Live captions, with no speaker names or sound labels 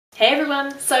Hey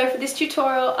everyone! So for this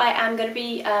tutorial I am going to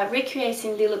be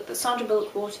recreating the look that Sandra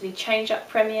Bullock wore to the Change Up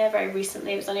premiere very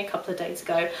recently. It was only a couple of days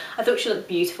ago. I thought she looked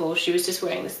beautiful. She was just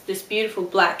wearing this beautiful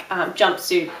black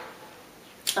jumpsuit,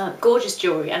 gorgeous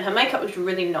jewellery, and her makeup was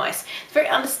really nice. It's very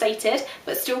understated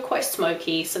but still quite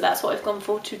smoky, so that's what I've gone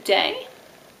for today.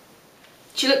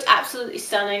 She looked absolutely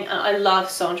stunning, and I love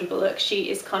Sandra Bullock. She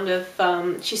is kind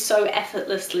of, she's so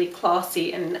effortlessly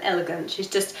classy and elegant.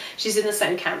 She's in the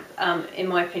same camp, in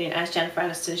my opinion, as Jennifer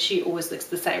Aniston. She always looks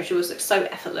the same. She always looks so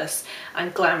effortless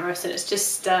and glamorous, and it's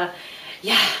just,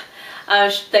 yeah.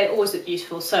 They always look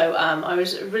beautiful, so I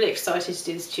was really excited to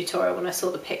do this tutorial when I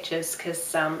saw the pictures,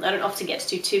 because I don't often get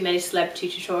to do too many celebrity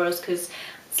tutorials because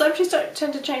celebrities don't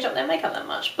tend to change up their makeup that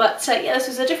much. But yeah, this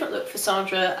was a different look for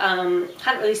Sandra.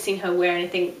 Hadn't really seen her wear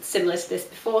anything similar to this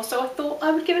before, so I thought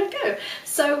I would give it a go.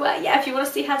 So yeah, if you want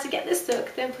to see how to get this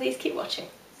look, then please keep watching.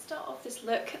 To start off this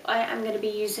look, I am going to be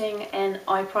using an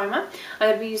eye primer. I'm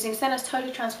going to be using Senna's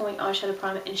Totally Transforming Eyeshadow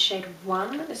Primer in shade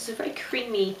 1. This is a very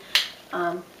creamy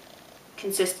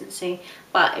consistency,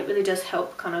 but it really does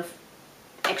help kind of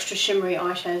extra shimmery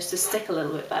eyeshadows to stick a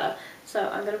little bit better. So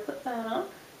I'm going to put that on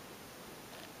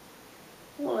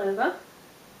all over.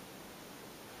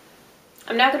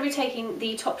 I'm now going to be taking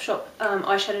the Topshop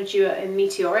eyeshadow duo in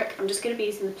Meteoric. I'm just going to be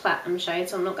using the platinum shade,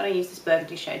 so I'm not going to use this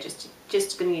burgundy shade,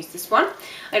 just going to use this one.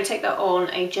 I'm going to take that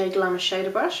on a J Glamour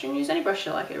shader brush. You can use any brush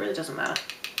you like, it really doesn't matter.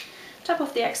 Tap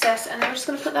off the excess, and I'm just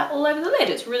going to put that all over the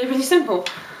lid. It's really, really simple.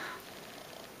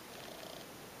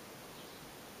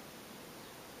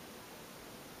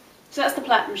 So that's the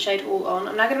platinum shade all on.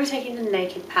 I'm now going to be taking the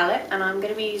Naked palette, and I'm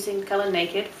going to be using the colour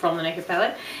Naked from the Naked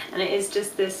palette, and it is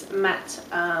just this matte,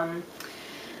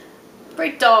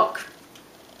 very dark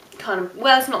kind of,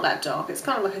 well, it's not that dark, it's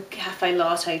kind of like a cafe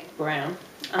latte brown.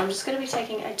 I'm just going to be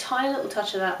taking a tiny little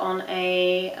touch of that on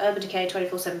a Urban Decay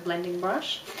 24/7 blending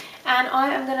brush, and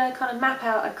I am going to kind of map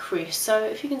out a crease. So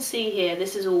if you can see here,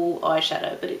 this is all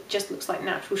eyeshadow, but it just looks like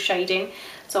natural shading,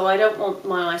 so I don't want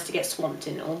my eyes to get swamped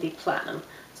in all the platinum.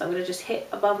 So I'm going to just hit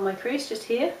above my crease, just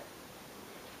here,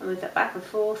 and move that back and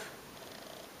forth,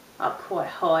 up quite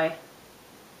high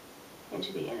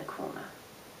into the inner corner.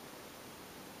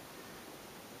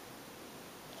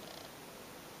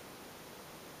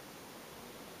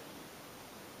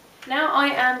 Now I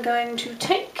am going to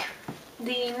take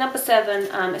the number 7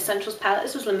 Essentials palette.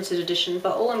 This was limited edition,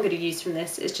 but all I'm going to use from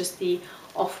this is just the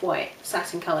off-white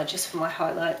satin colour, just for my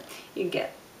highlight. You can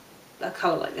get a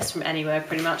colour like this from anywhere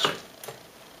pretty much.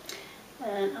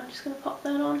 And I'm just going to pop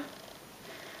that on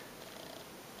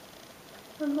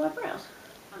under my brows.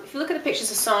 If you look at the pictures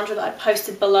of Sandra that I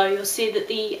posted below, you'll see that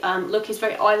the look is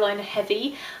very eyeliner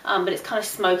heavy, but it's kind of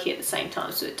smoky at the same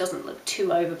time, so it doesn't look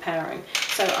too overpowering.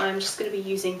 So I'm just going to be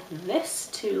using this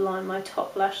to line my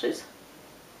top lashes.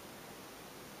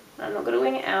 I'm not going to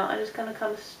wing it out, I'm just going to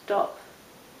kind of stop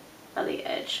at the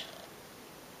edge.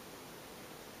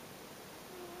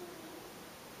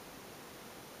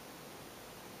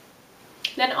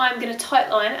 Then I'm going to tight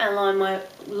line and line my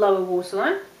lower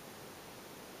waterline.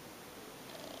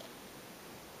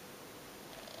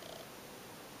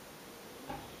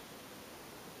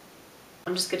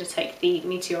 I'm just going to take the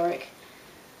Meteoric,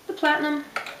 the platinum,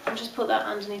 and just put that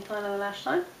underneath my lower lash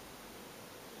line.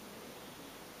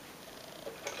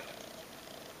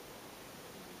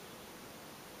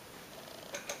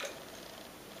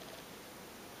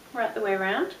 Right the way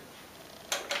around.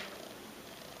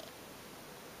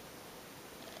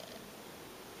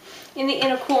 In the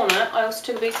inner corner, I also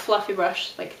took a big fluffy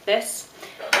brush like this,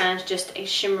 and just a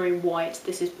shimmery white.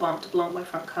 This is Blanc by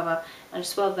Frontcover, and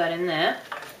just swirl that in there,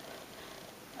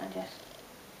 and just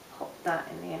pop that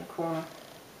in the inner corner,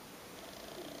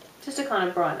 just to kind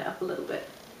of brighten it up a little bit,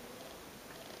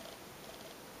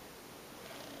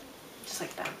 just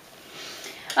like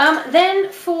that.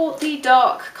 Then for the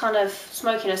dark kind of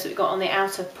smokiness that we've got on the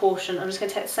outer portion, I'm just going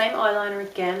to take the same eyeliner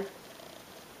again,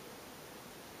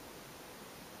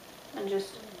 and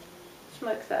just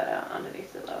smoke that out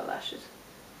underneath the lower lashes.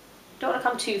 Don't want to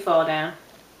come too far down.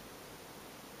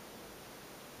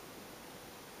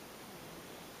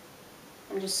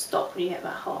 And just stop when you get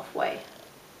about halfway.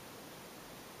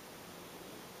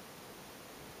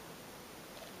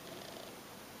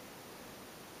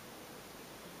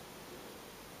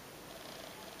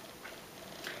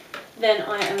 Then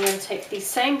I am going to take the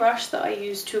same brush that I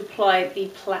used to apply the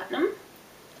platinum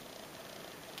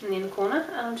in the inner corner,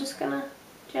 and I'm just going to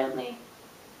gently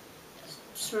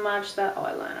smudge that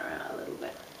eyeliner out a little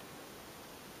bit.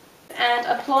 and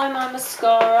apply my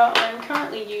mascara. I'm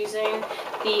currently using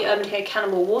the Urban Decay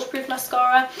Cannonball Waterproof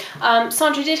Mascara.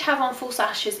 Sandra did have on false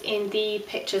lashes in the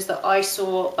pictures that I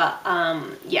saw, but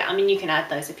yeah, I mean, you can add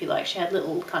those if you like. She had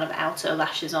little kind of outer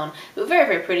lashes on. They were very,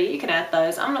 very pretty. You can add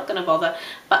those. I'm not going to bother,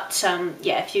 but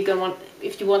yeah, if you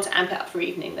want to amp it up for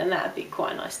evening, then that would be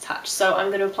quite a nice touch. So I'm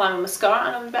going to apply my mascara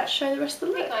and I'll be back to show you the rest of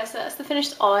the look. Okay, guys, so that's the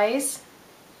finished eyes.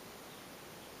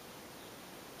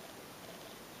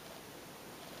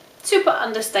 Super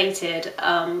understated.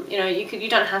 You know, you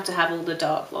don't have to have all the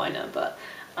dark liner, but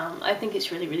I think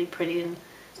it's really, really pretty, and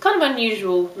it's kind of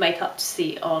unusual makeup to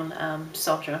see on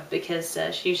Sandra, because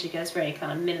she usually goes very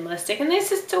kind of minimalistic, and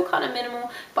this is still kind of minimal,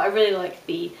 but I really like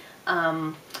the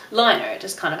liner. It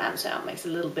just kind of amps it out, makes it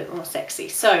a little bit more sexy.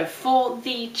 So for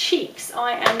the cheeks,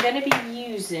 I am going to be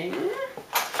using,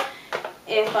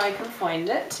 if I can find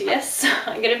it, yes,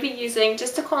 I'm going to be using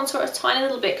just to contour a tiny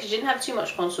little bit, because she didn't have too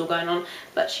much contour going on,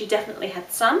 but she definitely had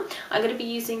some. I'm going to be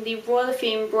using the Royal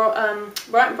Effem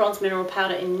Bright and Bronze Mineral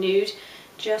Powder in Nude,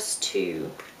 just to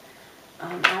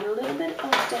add a little bit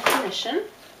of definition.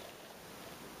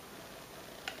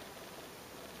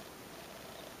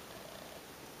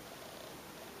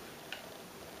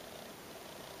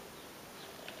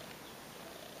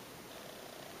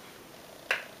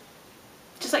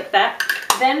 Just like that.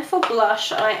 Then for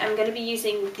blush, I am going to be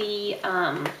using the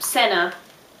Senna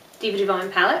Diva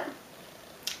Divine palette,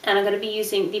 and I'm going to be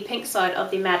using the pink side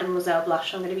of the Mademoiselle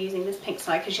blush. I'm going to be using this pink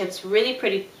side because she had this really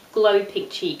pretty glowy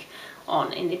pink cheek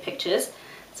on in the pictures.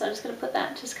 So I'm just going to put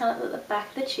that just kind of at the back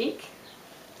of the cheek.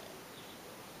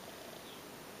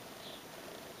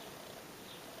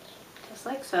 Just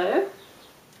like so.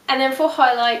 And then for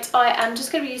highlight, I am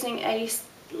just going to be using a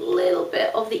little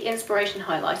bit of the Inspiration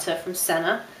highlighter from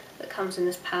Senna that comes in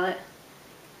this palette,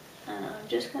 and I'm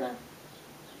just gonna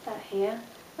put that here,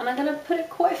 and I'm gonna put it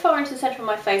quite far into the centre of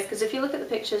my face, because if you look at the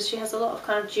pictures, she has a lot of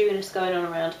kind of dewiness going on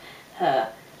around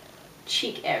her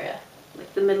cheek area,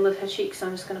 like the middle of her cheek. So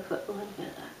I'm just gonna put a little bit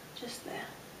of that just there.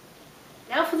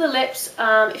 Now for the lips,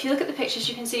 if you look at the pictures,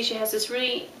 you can see she has this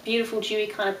really beautiful dewy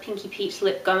kind of pinky peach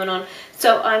lip going on.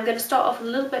 So I'm going to start off with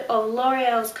a little bit of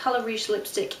L'Oreal's Colour Riche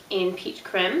lipstick in Peach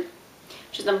Creme,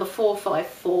 which is number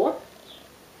 454.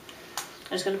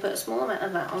 I'm just going to put a small amount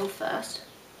of that on first.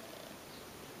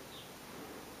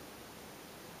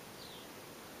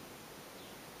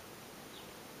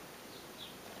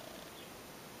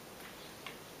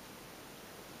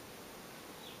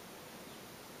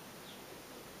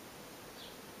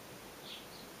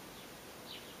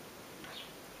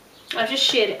 I've just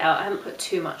sheared it out, I haven't put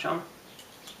too much on.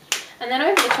 And then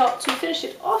over the top, to finish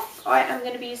it off, I am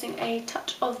going to be using a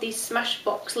touch of the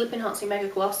Smashbox Lip Enhancing Mega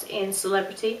Gloss in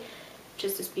Celebrity, which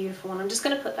is this beautiful one. I'm just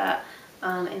going to put that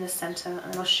in the centre,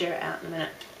 and I'll shear it out in a minute.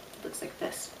 It looks like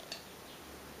this.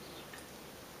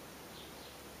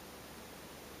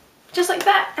 Just like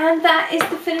that, and that is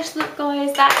the finished look,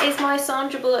 guys. That is my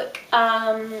Sandra Bullock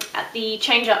at the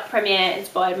Change Up Premiere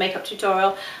inspired makeup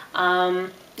tutorial.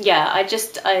 Yeah, I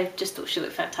just thought she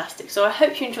looked fantastic. So I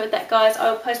hope you enjoyed that, guys. I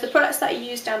will post the products that I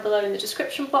used down below in the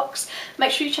description box.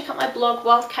 Make sure you check out my blog,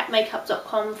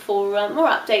 wildcatmakeup.com, for more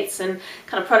updates and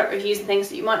kind of product reviews and things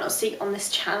that you might not see on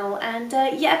this channel. And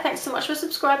yeah, thanks so much for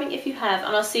subscribing if you have,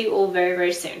 and I'll see you all very,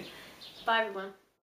 very soon. Bye, everyone.